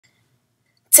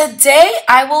Today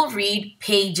I will read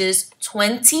pages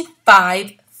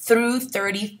 25 through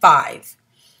 35.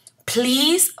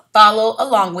 Please follow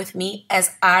along with me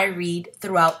as I read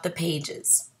throughout the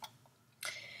pages.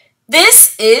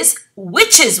 "This is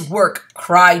witch's work,"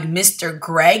 cried Mr.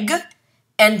 Gregg,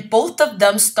 and both of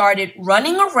them started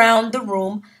running around the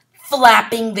room,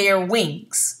 flapping their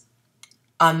wings.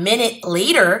 A minute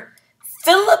later,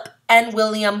 Philip and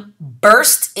William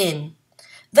burst in.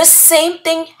 The same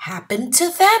thing happened to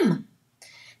them.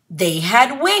 They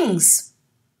had wings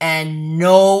and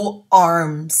no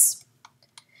arms.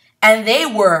 And they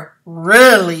were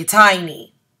really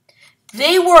tiny.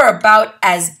 They were about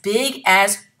as big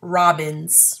as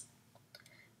robins.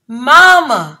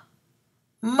 "Mama,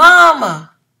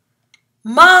 Mama,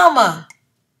 Mama,"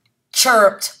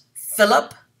 chirped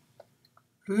Philip.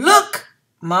 "Look,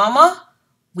 Mama,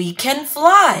 we can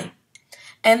fly."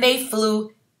 And they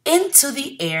flew into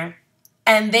the air,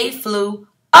 and they flew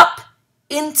up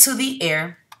into the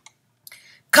air.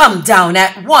 "Come down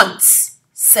at once,"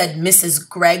 said Mrs.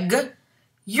 Gregg.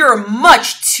 "You're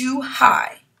much too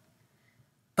high."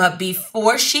 But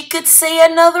before she could say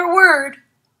another word,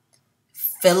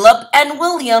 Philip and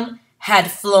William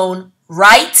had flown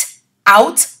right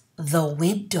out the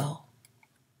window.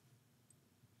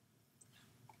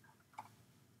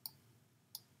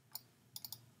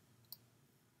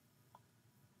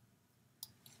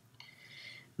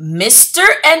 Mr.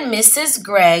 and Mrs.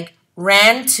 Gregg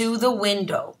ran to the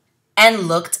window and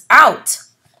looked out.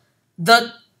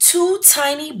 The two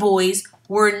tiny boys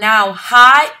were now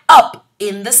high up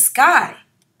in the sky.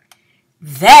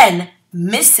 Then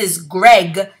Mrs.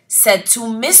 Gregg said to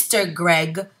Mr.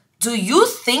 Gregg, "Do you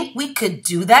think we could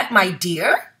do that, my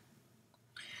dear?"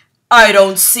 "I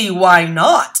don't see why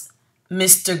not,"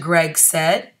 Mr. Gregg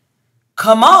said.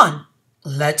 "Come on,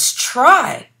 let's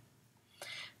try."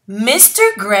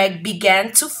 Mr. Gregg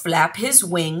began to flap his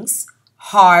wings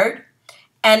hard,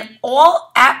 and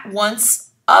all at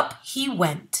once up he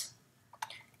went.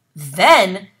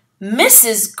 Then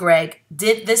Mrs. Gregg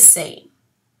did the same.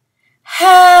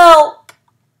 "Help!"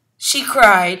 she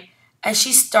cried as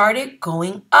she started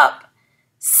going up.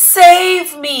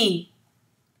 "Save me!"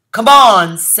 "Come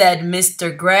on," said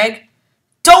Mr. Gregg.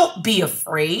 "Don't be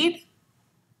afraid."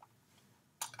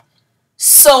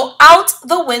 So out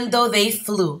the window they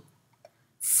flew,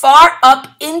 far up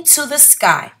into the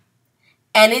sky,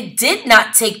 and it did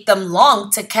not take them long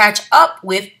to catch up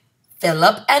with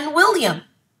Philip and William.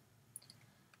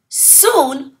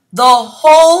 Soon the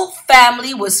whole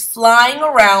family was flying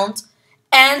around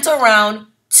and around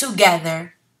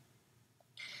together.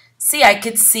 See, I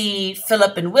could see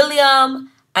Philip and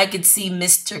William. I could see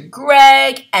Mr.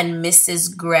 Gregg and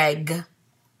Mrs. Gregg.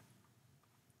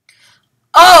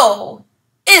 "Oh,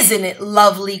 isn't it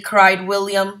lovely?" cried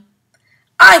William.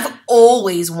 "I've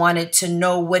always wanted to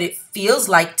know what it feels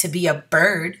like to be a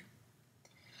bird."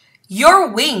 "Your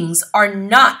wings are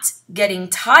not getting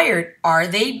tired, are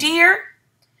they, dear?"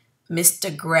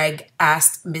 Mr. Gregg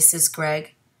asked Mrs.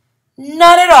 Gregg.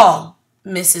 "Not at all,"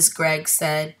 Mrs. Gregg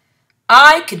said.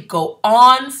 "I could go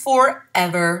on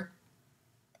forever."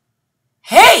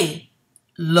 "Hey,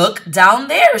 look down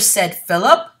there," said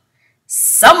Philip.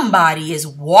 "Somebody is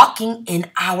walking in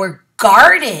our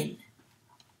garden."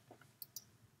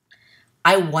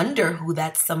 I wonder who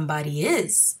that somebody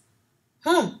is.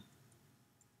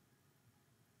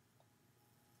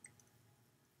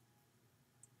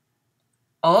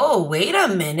 Oh, wait a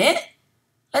minute.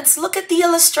 Let's look at the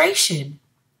illustration.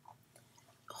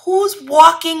 Who's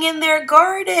walking in their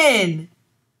garden?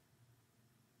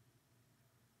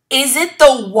 Is it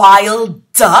the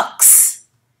wild ducks?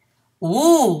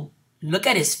 Ooh, look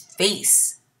at his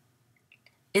face.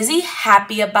 Is he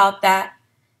happy about that?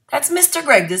 That's Mr.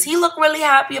 Gregg. Does he look really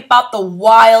happy about the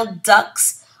wild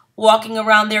ducks walking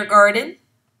around their garden?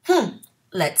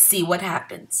 Let's see what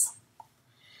happens.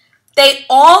 They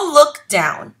all looked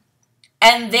down,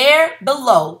 and there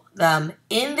below them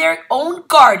in their own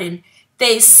garden,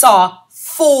 they saw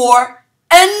 4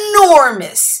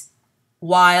 enormous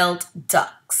wild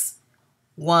ducks.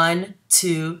 1,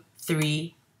 2,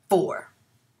 3, 4.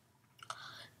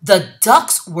 The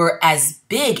ducks were as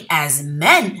big as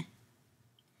men.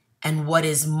 And what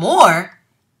is more,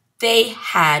 they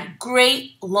had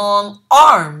great long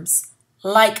arms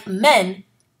like men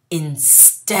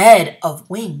instead of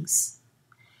wings.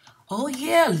 Oh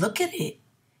yeah, look at it.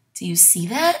 Do you see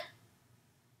that?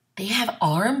 They have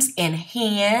arms and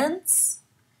hands.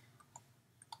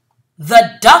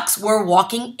 The ducks were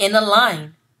walking in a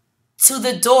line to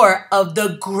the door of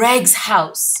the Gregg's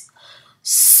house,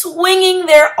 swinging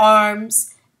their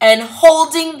arms and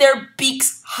holding their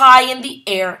beaks high in the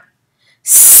air.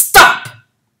 "Stop!"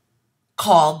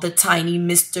 called the tiny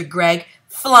Mr. Gregg,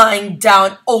 flying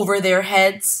down over their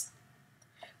heads.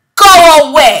 Go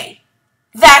away!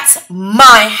 That's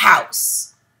my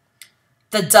house!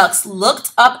 The ducks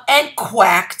looked up and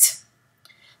quacked.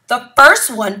 The first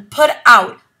one put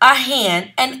out a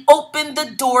hand and opened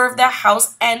the door of the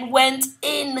house and went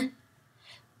in.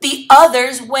 The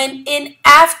others went in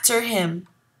after him.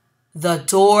 The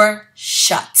door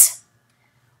shut.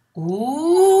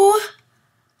 Ooh,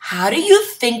 how do you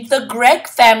think the Gregg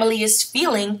family is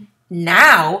feeling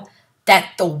now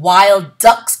that the wild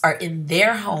ducks are in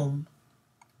their home?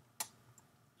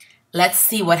 Let's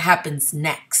see what happens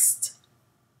next.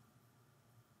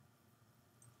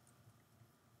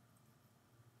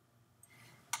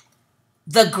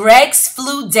 The Greggs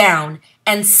flew down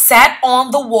and sat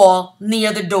on the wall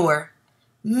near the door.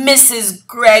 Mrs.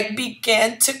 Gregg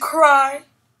began to cry.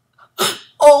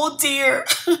 Oh dear,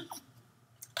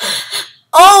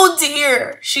 oh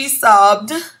dear, she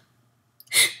sobbed.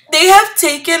 They have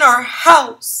taken our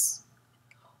house.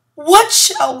 What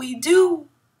shall we do?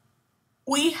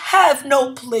 We have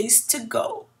no place to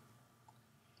go.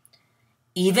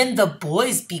 Even the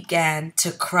boys began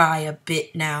to cry a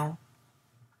bit now.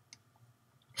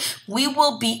 We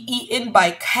will be eaten by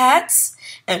cats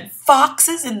and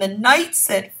foxes in the night,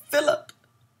 said Philip.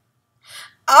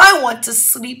 I want to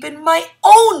sleep in my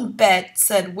own bed,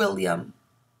 said William.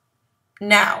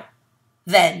 Now,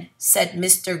 then, said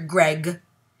Mr. Gregg,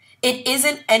 it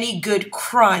isn't any good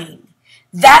crying.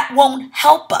 That won't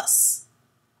help us.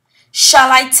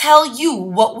 Shall I tell you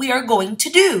what we are going to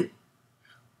do?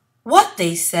 What,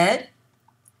 they said.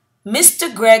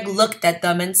 Mr. Gregg looked at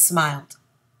them and smiled.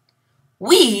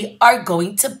 We are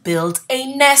going to build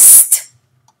a nest.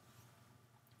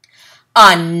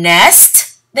 A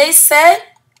nest, they said.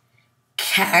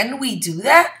 Can we do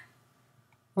that?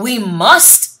 We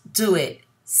must do it,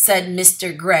 said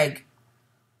Mr. Gregg.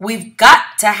 We've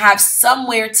got to have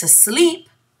somewhere to sleep.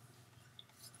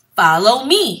 Follow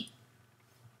me.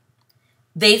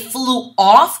 They flew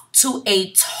off to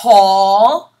a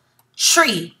tall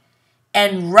tree,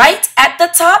 and right at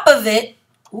the top of it,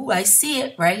 ooh, I see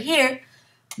it right here,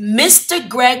 Mr.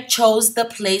 Gregg chose the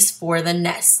place for the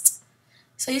nest.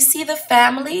 So you see the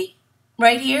family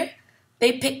right here?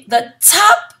 They picked the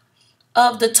top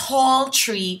of the tall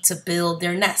tree to build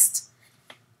their nest.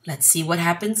 Let's see what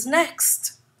happens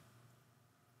next.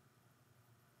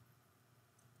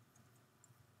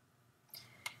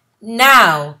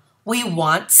 Now we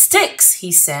want sticks,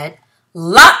 he said.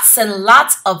 Lots and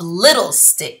lots of little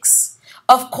sticks.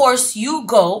 Of course, you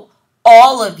go,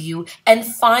 all of you, and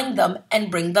find them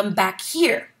and bring them back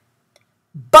here.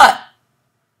 But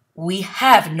we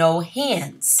have no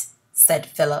hands, said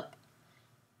Philip.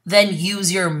 Then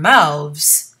use your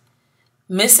mouths.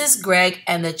 Mrs. Gregg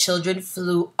and the children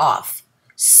flew off.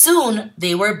 Soon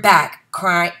they were back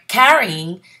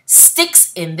carrying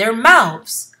sticks in their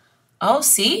mouths. Oh,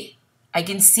 see? I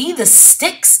can see the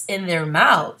sticks in their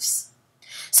mouths.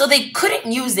 So they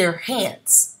couldn't use their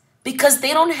hands because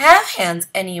they don't have hands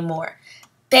anymore.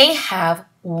 They have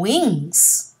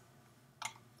wings.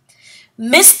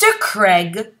 Mr.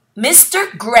 Gregg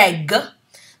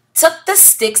took the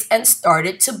sticks and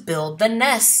started to build the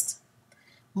nest.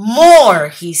 More,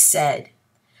 he said.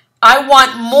 I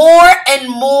want more and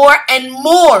more and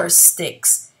more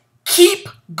sticks. Keep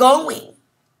going.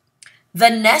 The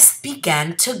nest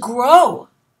began to grow.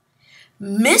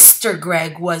 Mr.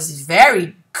 Gregg was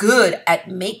very good at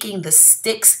making the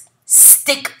sticks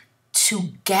stick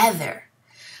together.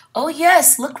 Oh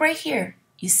yes, look right here.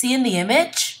 You see in the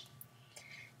image?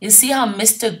 You see how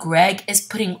Mr. Gregg is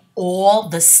putting all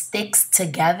the sticks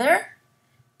together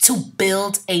to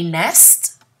build a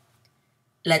nest?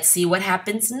 Let's see what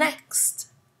happens next.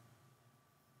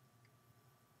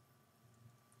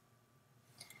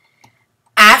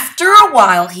 After a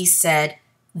while, he said,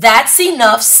 that's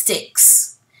enough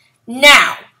sticks.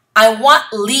 Now, I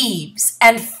want leaves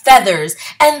and feathers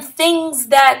and things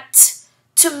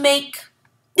to make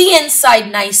the inside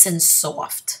nice and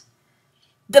soft.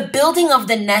 The building of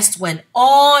the nest went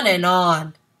on and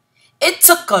on. It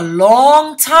took a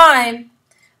long time,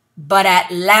 but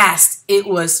at last it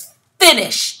was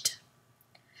finished.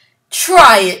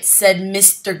 Try it, said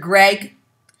Mr. Gregg,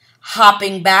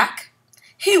 hopping back.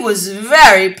 He was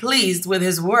very pleased with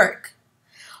his work.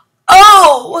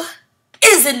 Oh,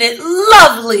 isn't it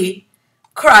lovely?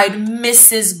 Cried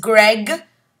Mrs. Gregg,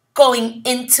 going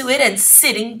into it and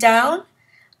sitting down.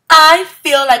 I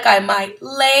feel like I might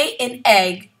lay an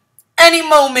egg any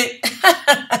moment.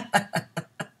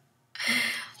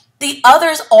 The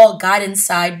others all got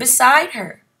inside beside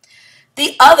her.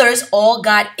 The others all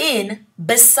got in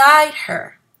beside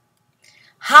her.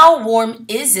 How warm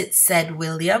is it? Said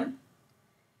William.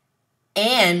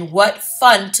 And what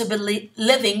fun to be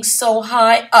living so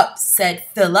high up, said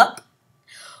Philip.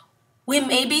 We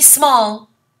may be small,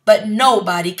 but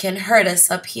nobody can hurt us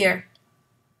up here.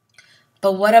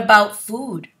 But what about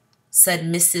food? Said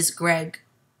Mrs. Gregg.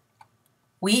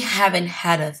 We haven't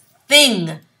had a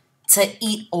thing to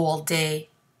eat all day.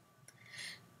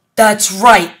 That's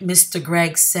right, Mr.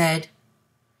 Gregg said.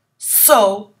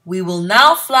 So we will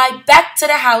now fly back to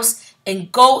the house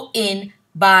and go in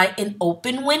by an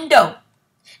open window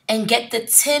and get the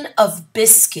tin of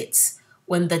biscuits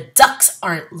when the ducks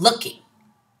aren't looking.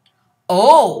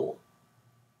 Oh,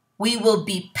 we will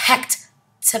be pecked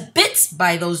to bits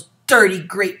by those dirty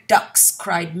great ducks,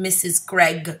 cried Mrs.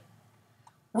 Gregg.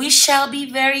 We shall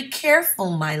be very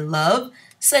careful, my love,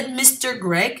 said Mr.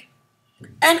 Gregg,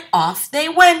 and off they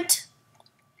went.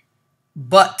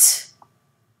 But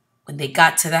when they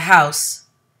got to the house,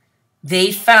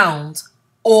 they found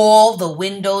all the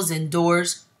windows and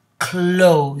doors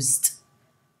closed.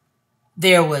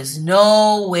 There was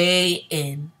no way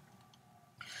in.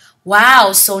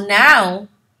 Wow, so now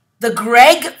the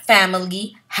Gregg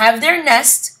family have their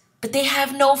nest, but they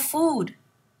have no food.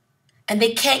 And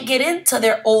they can't get into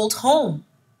their old home.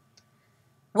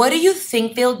 What do you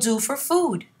think they'll do for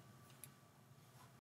food?